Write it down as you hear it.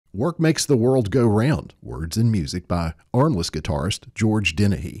Work Makes the World Go Round, words and music by armless guitarist George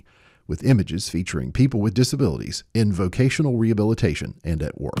Dennehy, with images featuring people with disabilities in vocational rehabilitation and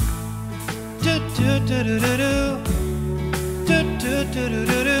at work.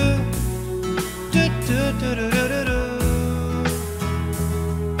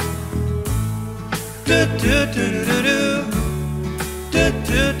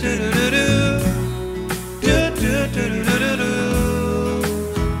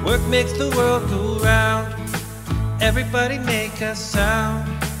 Work makes the world go round. Everybody make a sound.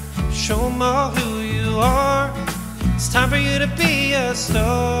 Show 'em all who you are. It's time for you to be a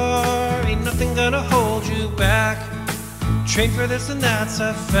star. Ain't nothing gonna hold you back. Train for this and that's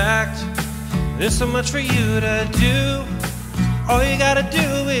a fact. There's so much for you to do. All you gotta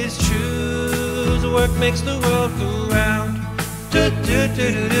do is choose. Work makes the world go round. Do do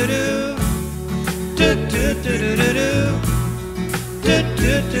do do do do. Do do do do do do. Do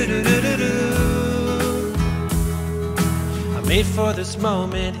do do do do do do. I'm made for this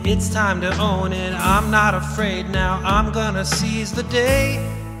moment. It's time to own it. I'm not afraid now. I'm gonna seize the day.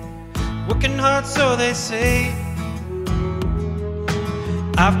 Working hard, so they say.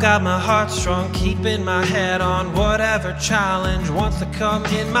 I've got my heart strong, keeping my head on whatever challenge wants to come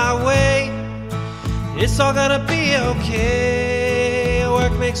in my way. It's all gonna be okay.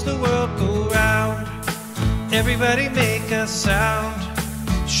 Work makes the world go round. Everybody make a sound.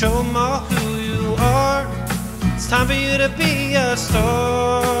 Show 'em all who you are. It's time for you to be a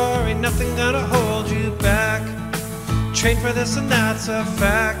star. Ain't nothing gonna hold you back. Train for this and that's a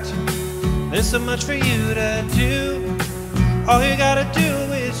fact. There's so much for you to do. All you gotta do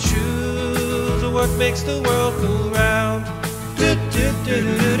is choose. Work makes the world go round. Do do do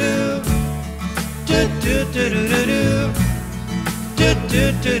do do do. Do do do do do do. Do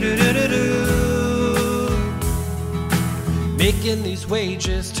do do do do do do. Making these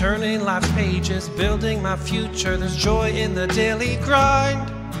wages, turning life's pages, building my future. There's joy in the daily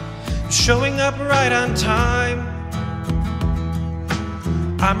grind. Showing up right on time.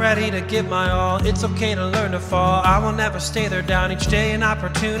 I'm ready to give my all. It's okay to learn to fall. I will never stay there down. Each day an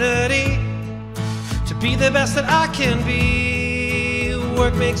opportunity to be the best that I can be.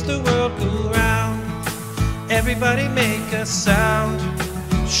 Work makes the world go round. Everybody make a sound.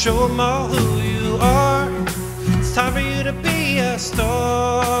 Show 'em all who you are. It's time for you to be a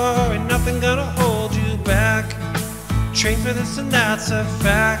star. Ain't nothing gonna hold you back. Train for this and that's a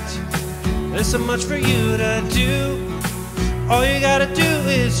fact. There's so much for you to do. All you gotta do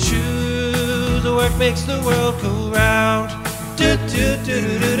is choose. The work makes the world go round. Do do do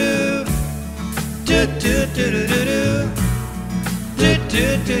do do do. Do do do do do do. Do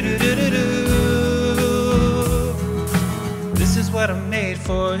do do do do do do. This is what I'm made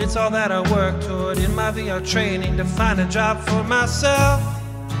for. It's all that I work toward in my VR training to find a job for myself.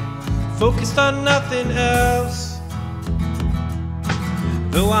 Focused on nothing else.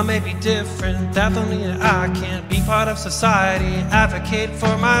 Though I may be different, that don't mean that I can't be part of society, advocate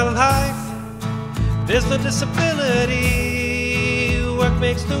for my life. There's no disability. Work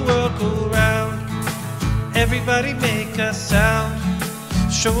makes the world go round. Everybody make a sound.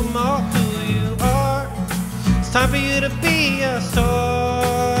 Show 'em all who you are. It's time for you to be a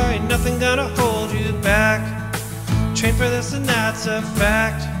star. Ain't nothing gonna hold you back. Train for this and that's a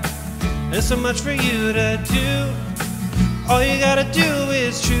fact. There's so much for you to do. All you gotta do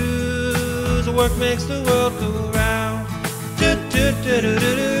is choose. Work makes the world go round. Do do do do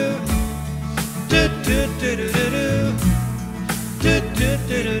do do. Do do do do do do. Do do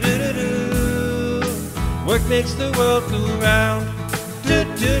do do do do do. Work makes the world go round. Do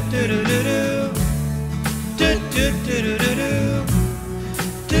do do do do do. Do do do do do do.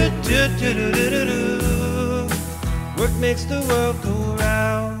 Do do do do do do. Work makes the world go round.